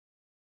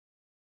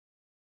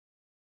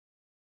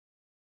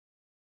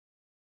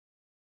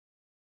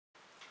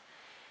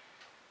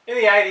In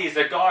the 80s,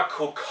 a guy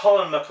called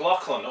Colin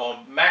Maclachlan, or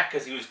Mac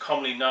as he was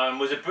commonly known,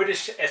 was a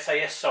British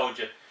SAS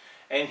soldier,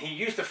 and he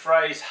used the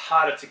phrase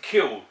harder to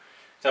kill.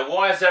 So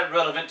why is that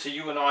relevant to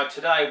you and I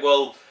today?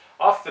 Well,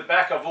 off the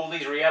back of all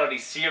these reality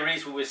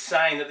series we were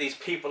saying that these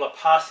people are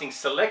passing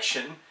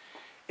selection,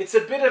 it's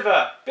a bit of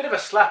a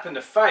slap in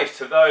the face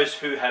to those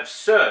who have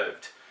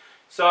served.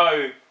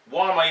 So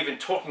why am I even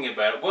talking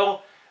about it?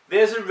 Well,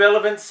 there's a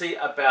relevancy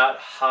about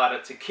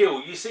harder to kill.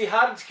 You see,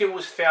 harder to kill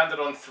was founded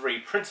on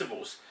 3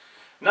 principles.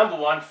 Number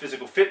 1,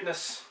 physical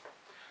fitness.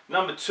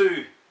 Number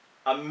 2,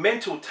 a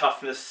mental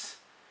toughness.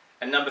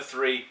 And number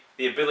 3,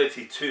 the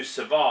ability to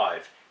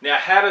survive. Now,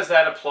 how does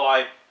that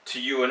apply to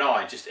you and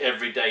I, just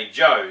everyday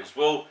Joes?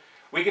 Well,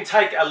 we can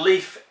take a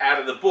leaf out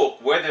of the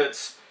book, whether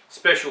it's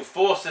Special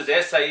Forces,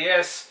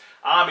 SAS,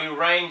 Army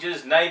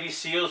Rangers, Navy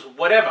SEALs,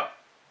 whatever.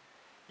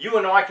 You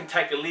and I can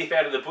take a leaf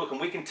out of the book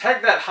and we can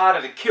take that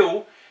harder to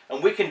kill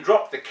and we can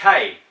drop the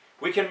K.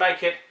 We can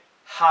make it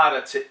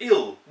harder to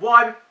ill.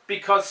 Why?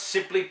 Because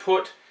simply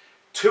put,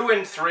 2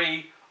 in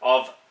 3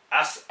 of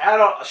us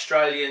adult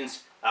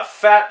Australians are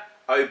fat,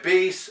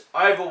 obese,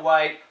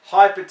 overweight,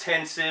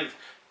 hypertensive,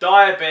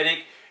 diabetic,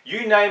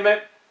 you name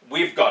it,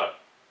 we've got it.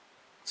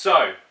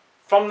 So,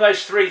 from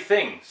those 3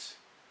 things,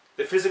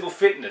 the physical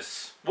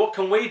fitness, what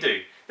can we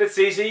do? That's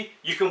easy,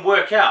 you can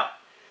work out.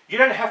 You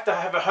don't have to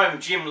have a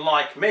home gym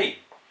like me.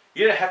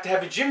 You don't have to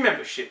have a gym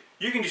membership.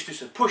 You can just do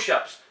some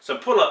push-ups, some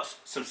pull-ups,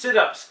 some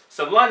sit-ups,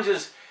 some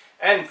lunges,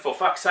 and for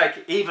fuck's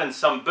sake, even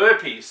some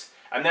burpees,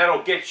 and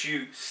that'll get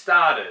you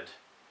started.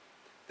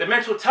 The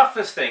mental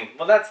toughness thing,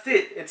 well, that's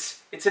it.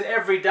 It's an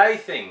everyday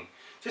thing.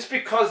 Just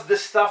because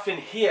this stuff in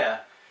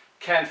here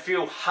can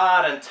feel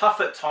hard and tough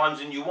at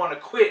times and you want to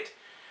quit,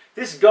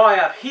 this guy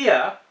up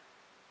here,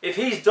 if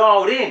he's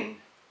dialed in,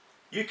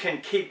 you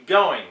can keep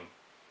going.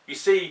 You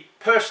see,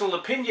 personal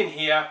opinion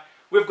here,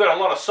 we've got a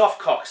lot of soft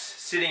cocks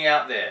sitting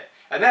out there.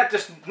 And that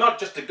not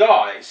just the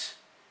guys.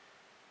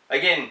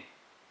 Again,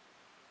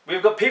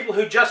 we've got people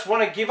who just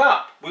want to give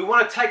up. We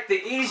want to take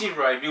the easy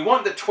road. We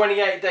want the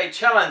 28-day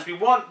challenge. We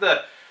want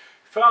the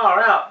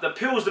far out, the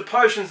pills, the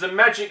potions, the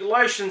magic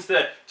lotions,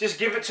 the just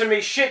give it to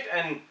me shit,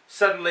 and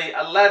suddenly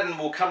Aladdin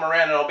will come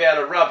around and I'll be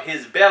able to rub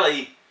his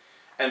belly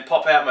and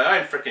pop out my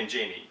own frickin'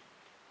 genie.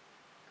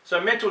 So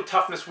mental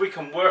toughness, we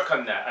can work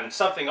on that. And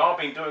something I've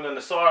been doing on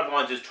the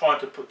sidelines is trying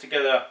to put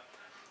together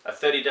a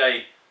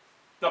 30-day,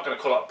 not going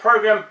to call it a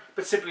program,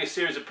 but simply a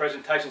series of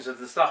presentations of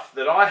the stuff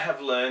that I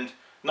have learned,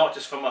 not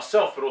just for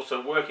myself, but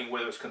also working,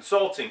 whether it's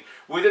consulting,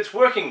 whether it's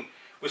working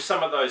with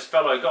some of those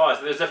fellow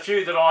guys. There's a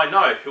few that I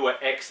know who are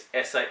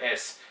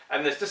ex-SAS,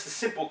 and there's just a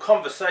simple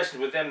conversation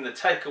with them and the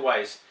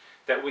takeaways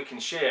that we can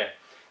share.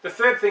 The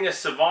third thing is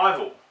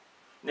survival.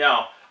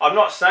 Now, I'm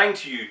not saying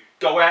to you,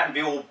 go out and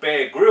be all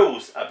Bear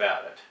Grylls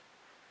about it.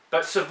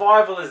 But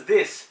survival is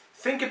this.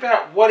 Think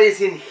about what is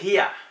in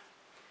here.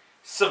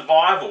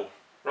 Survival,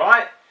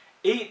 right?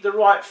 Eat the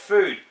right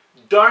food.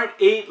 Don't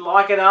eat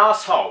like an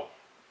asshole,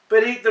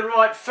 but eat the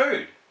right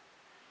food.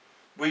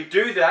 We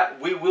do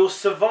that, we will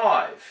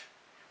survive.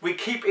 We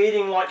keep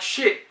eating like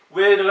shit,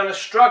 we're going to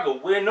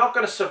struggle. We're not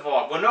going to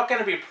survive. We're not going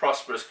to be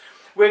prosperous.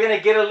 We're going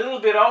to get a little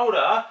bit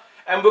older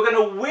and we're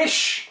going to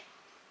wish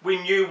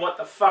we knew what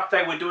the fuck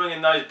they were doing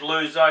in those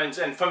blue zones.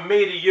 And from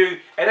me to you,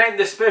 it ain't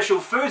the special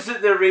foods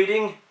that they're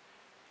eating.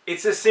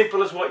 It's as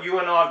simple as what you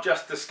and I have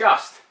just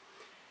discussed.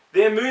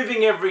 They're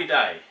moving every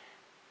day.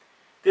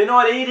 They're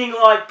not eating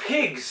like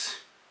pigs.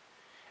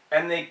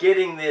 And they're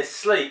getting their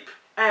sleep.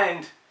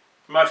 And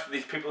most of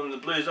these people in the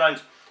blue zones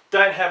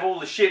don't have all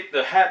the shit,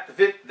 the hat, the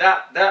fit,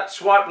 that,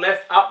 swipe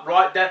left, up,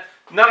 right, down.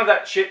 None of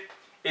that shit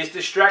is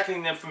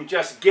distracting them from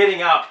just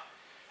getting up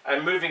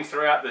and moving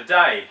throughout the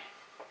day.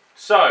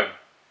 So,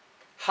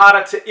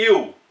 harder to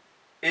ill.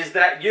 Is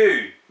that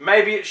you?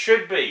 Maybe it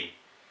should be.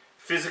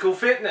 Physical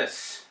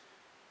fitness.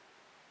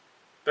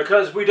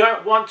 Because we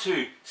don't want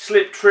to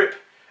slip, trip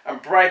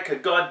and break a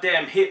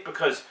goddamn hip,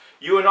 because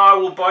you and I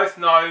will both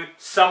know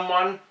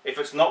someone, if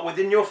it's not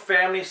within your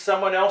family,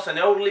 someone else, an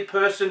elderly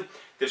person,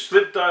 they've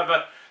slipped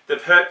over,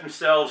 they've hurt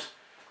themselves,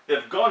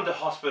 they've gone to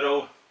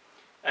hospital,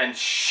 and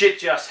shit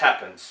just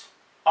happens.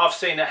 I've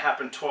seen it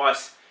happen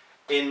twice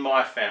in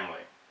my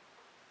family.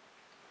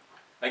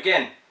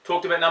 Again,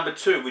 talked about number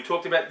 2. We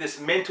talked about this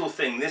mental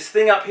thing, this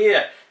thing up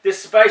here,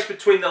 this space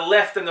between the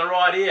left and the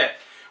right ear.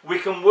 We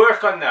can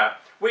work on that.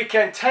 We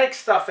can take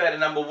stuff out of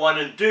number 1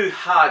 and do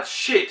hard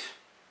shit.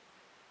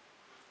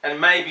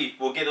 And maybe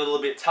we'll get a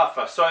little bit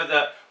tougher so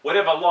that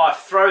whatever life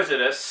throws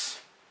at us,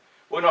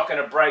 we're not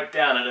going to break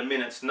down at a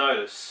minute's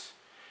notice.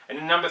 And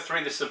in number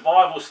 3, the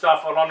survival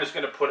stuff, well, I'm just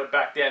going to put it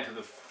back down to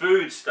the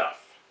food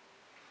stuff.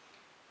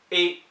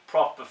 Eat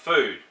proper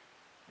food.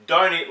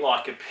 Don't eat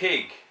like a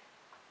pig.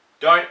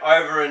 Don't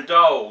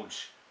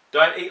overindulge.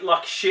 Don't eat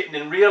like shit, and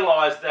then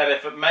realise that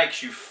if it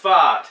makes you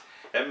fart,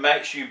 it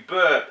makes you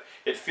burp,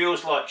 it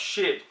feels like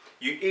shit,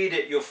 you eat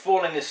it, you're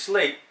falling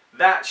asleep,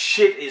 that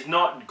shit is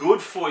not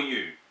good for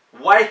you.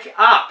 Wake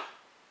up.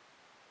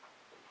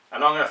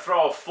 And I'm going to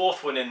throw a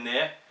 4th one in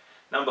there,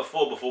 number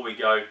 4 before we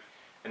go,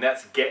 and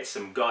that's get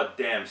some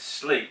goddamn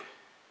sleep.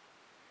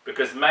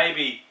 Because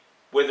maybe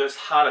whether it's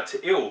harder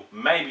to ill.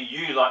 Maybe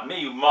you, like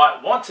me,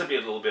 might want to be a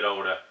little bit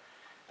older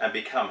and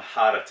become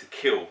harder to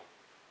kill.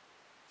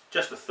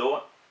 Just a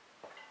thought.